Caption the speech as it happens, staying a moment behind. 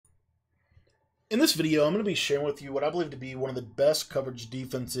In this video, I'm going to be sharing with you what I believe to be one of the best coverage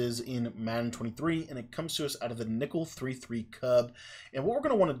defenses in Madden 23, and it comes to us out of the nickel 3-3 Cub. And what we're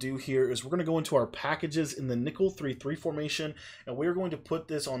going to want to do here is we're going to go into our packages in the nickel 3-3 formation, and we're going to put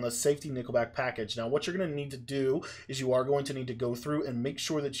this on the safety nickelback package. Now, what you're going to need to do is you are going to need to go through and make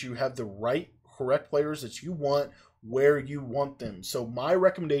sure that you have the correct players that you want where you want them. So my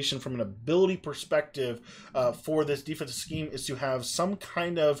recommendation from an ability perspective for this defensive scheme is to have some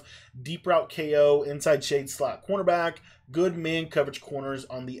kind of deep route KO, inside shade slot cornerback, good man coverage corners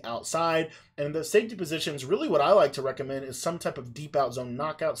on the outside. And the safety positions, really what I like to recommend is some type of deep out zone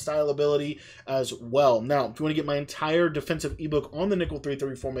knockout style ability as well. Now, if you want to get my entire defensive ebook on the nickel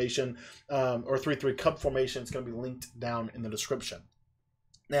 3-3 formation or 3-3 Cub formation, it's going to be linked down in the description.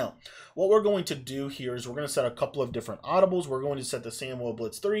 Now, what we're going to do here is we're going to set a couple of different audibles. We're going to set the Samuel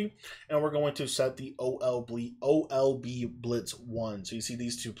Blitz 3, and we're going to set the OLB Blitz 1. So you see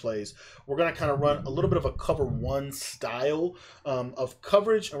these two plays. We're going to kind of run a little bit of a cover 1 style of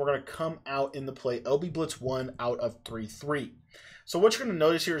coverage, and we're going to come out in the play LB Blitz 1 out of 3-3. So what you're going to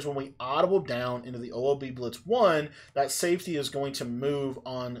notice here is when we audible down into the OLB Blitz 1, that safety is going to move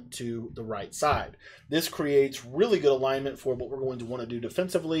on to the right side. This creates really good alignment for what we're going to want to do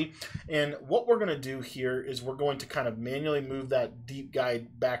defensively. And what we're going to do here is we're going to kind of manually move that deep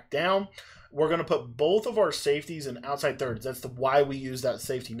guide back down. We're going to put both of our safeties in outside thirds. That's why we use that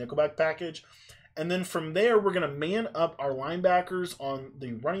safety nickelback package. And then from there, we're going to man up our linebackers on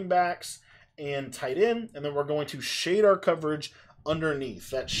the running backs and tight end. And then we're going to shade our coverage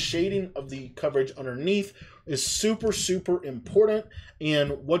underneath. That shading of the coverage underneath is super important,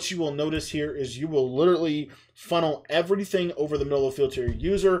 and what you will notice here is you will literally funnel everything over the middle of the field to your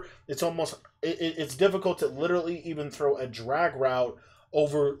user. It's difficult to literally even throw a drag route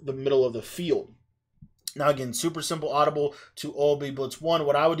over the middle of the field. Now again, super simple audible to OLB Blitz 1.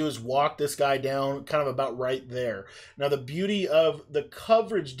 What I would do is walk this guy down kind of about right there. Now the beauty of the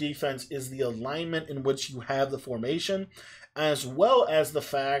coverage defense is the alignment in which you have the formation, as well as the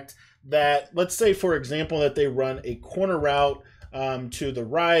fact that, let's say for example, that they run a corner route to the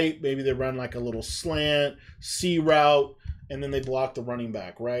right, maybe they run like a little slant, C route, and then they block the running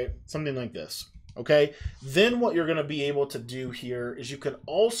back, right? Something like this. Okay, then what you're going to be able to do here is you can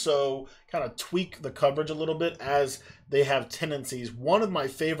also kind of tweak the coverage a little bit as they have tendencies. One of my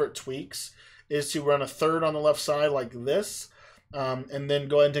favorite tweaks is to run a third on the left side like this, and then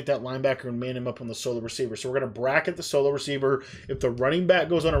go ahead and take that linebacker and man him up on the solo receiver. So we're going to bracket the solo receiver. If the running back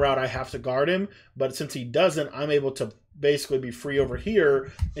goes on a route, I have to guard him, but since he doesn't, I'm able to basically be free over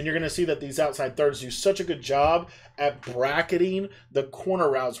here, and you're going to see that these outside thirds do such a good job at bracketing the corner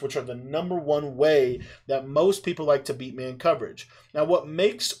routes, which are the #1 way that most people like to beat man coverage. Now, what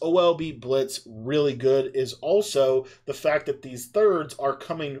makes OLB Blitz really good is also the fact that these thirds are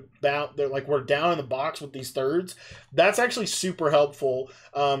coming down. They're like, we're down in the box with these thirds. That's actually super helpful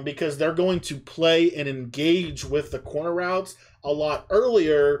because they're going to play and engage with the corner routes a lot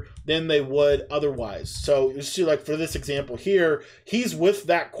earlier than they would otherwise. So you see, like for this example here, he's with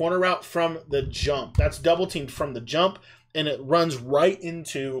that corner route from the jump. That's double teamed from the jump, and it runs right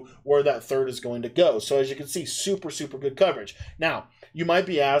into where that third is going to go. So as you can see, super good coverage. Now, you might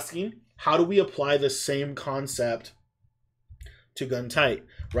be asking, how do we apply the same concept to gun tight,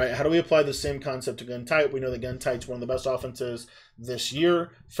 right? How do we apply the same concept to gun tight? We know that gun tight's one of the best offenses this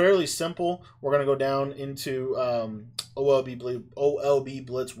year. Fairly simple. We're going to go down into OLB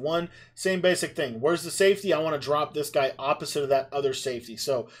Blitz 1. Same basic thing. Where's the safety? I want to drop this guy opposite of that other safety.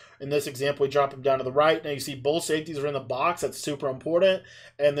 So in this example, we drop him down to the right. Now you see both safeties are in the box. That's super important.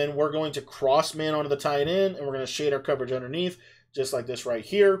 And then we're going to cross man onto the tight end, and we're going to shade our coverage underneath, just like this right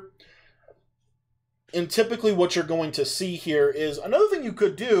here. And typically what you're going to see here is another thing you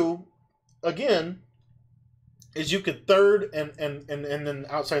could do, again, is you could third and then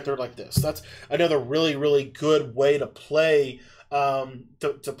outside third like this. That's another really good way to play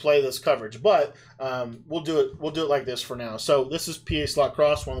to play this coverage. But we'll do it like this for now. So this is PA slot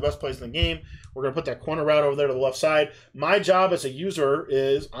cross, one of the best plays in the game. We're going to put that corner route over there to the left side. My job as a user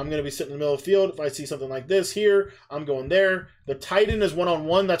is I'm going to be sitting in the middle of the field. If I see something like this here, I'm going there. The tight end is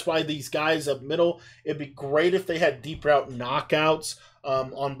one-on-one. That's why these guys up middle, it'd be great if they had deep route knockouts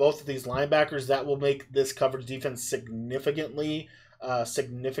on both of these linebackers. That will make this coverage defense significantly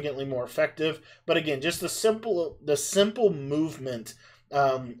more effective. But again, just the simple movement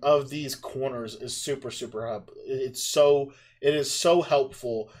of these corners is super helpful. It is so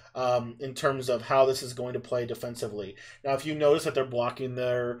helpful in terms of how this is going to play defensively. Now, if you notice that they're blocking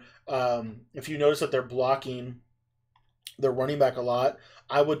their running back a lot,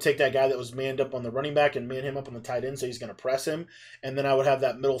 I would take that guy that was manned up on the running back and man him up on the tight end, so he's going to press him. And then I would have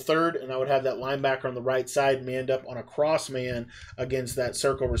that middle third, and I would have that linebacker on the right side manned up on a cross man against that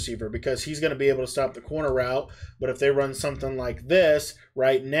circle receiver, because he's going to be able to stop the corner route. But if they run something like this,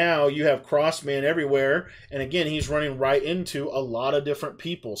 right now you have cross man everywhere. And again, he's running right into a lot of different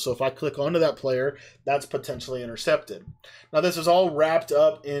people. So if I click onto that player, that's potentially intercepted. Now, this is all wrapped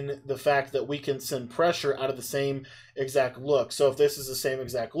up in the fact that we can send pressure out of the same exact look. So if this is the same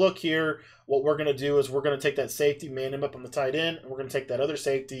exact look here, what we're going to do is we're going to take that safety, man him up on the tight end, and we're going to take that other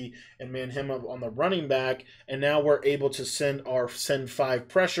safety and man him up on the running back. And now we're able to send our send 5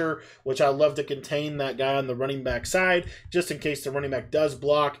 pressure, which I love to contain that guy on the running back side, just in case the running back does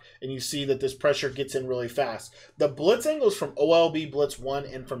block and you see that this pressure gets in really fast. The blitz angles from OLB Blitz 1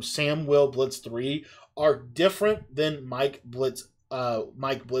 and from Sam Will Blitz 3 are different than Mike Blitz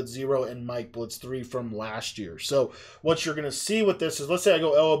 0 and Mike Blitz 3 from last year. So what you're going to see with this is, let's say I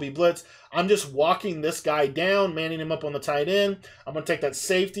go LOB Blitz, I'm just walking this guy down, manning him up on the tight end. I'm going to take that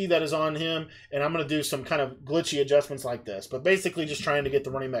safety that is on him, and I'm going to do some kind of glitchy adjustments like this, but basically just trying to get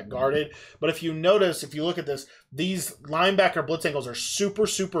the running back guarded. But if you notice, if you look at this, these linebacker blitz angles are super,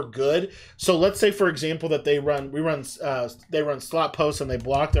 super good. So let's say, for example, that they run slot posts and they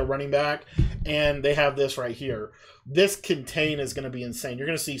block their running back, and they have this right here. This contain is going to be insane. You're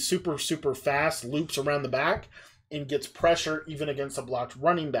going to see super, super fast loops around the back and gets pressure even against a blocked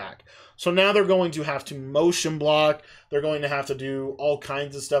running back. So now they're going to have to motion block. They're going to have to do all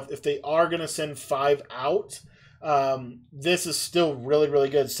kinds of stuff. If they are going to send 5 out, this is still really, really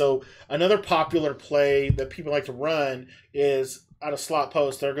good. So another popular play that people like to run is out of slot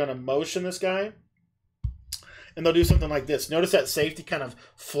post. They're going to motion this guy, and they'll do something like this. Notice that safety kind of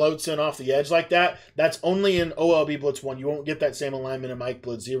floats in off the edge like that. That's only in OLB Blitz 1. You won't get that same alignment in Mike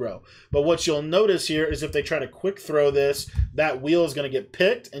Blitz 0. But what you'll notice here is if they try to quick throw this, that wheel is going to get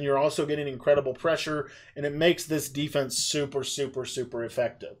picked, and you're also getting incredible pressure, and it makes this defense super, super, super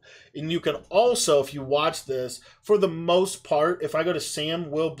effective. And you can also, if you watch this, for the most part, if I go to Sam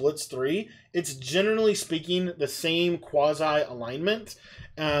Will Blitz 3, it's generally speaking the same quasi-alignment.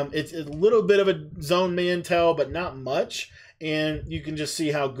 It's a little bit of a zone man tell, but not much. And you can just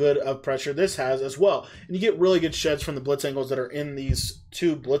see how good of pressure this has as well. And you get really good sheds from the blitz angles that are in these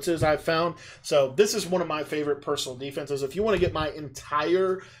 2 blitzes I've found. So this is one of my favorite personal defenses. If you want to get my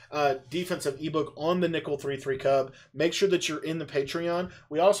entire defensive ebook on the Nickel 3-3 Cub, make sure that you're in the Patreon.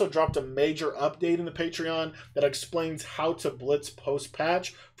 We also dropped a major update in the Patreon that explains how to blitz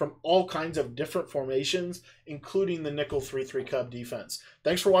post-patch from all kinds of different formations, including the Nickel 3-3 Cub defense.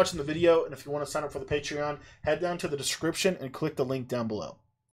 Thanks for watching the video, and if you want to sign up for the Patreon, head down to the description and click the link down below.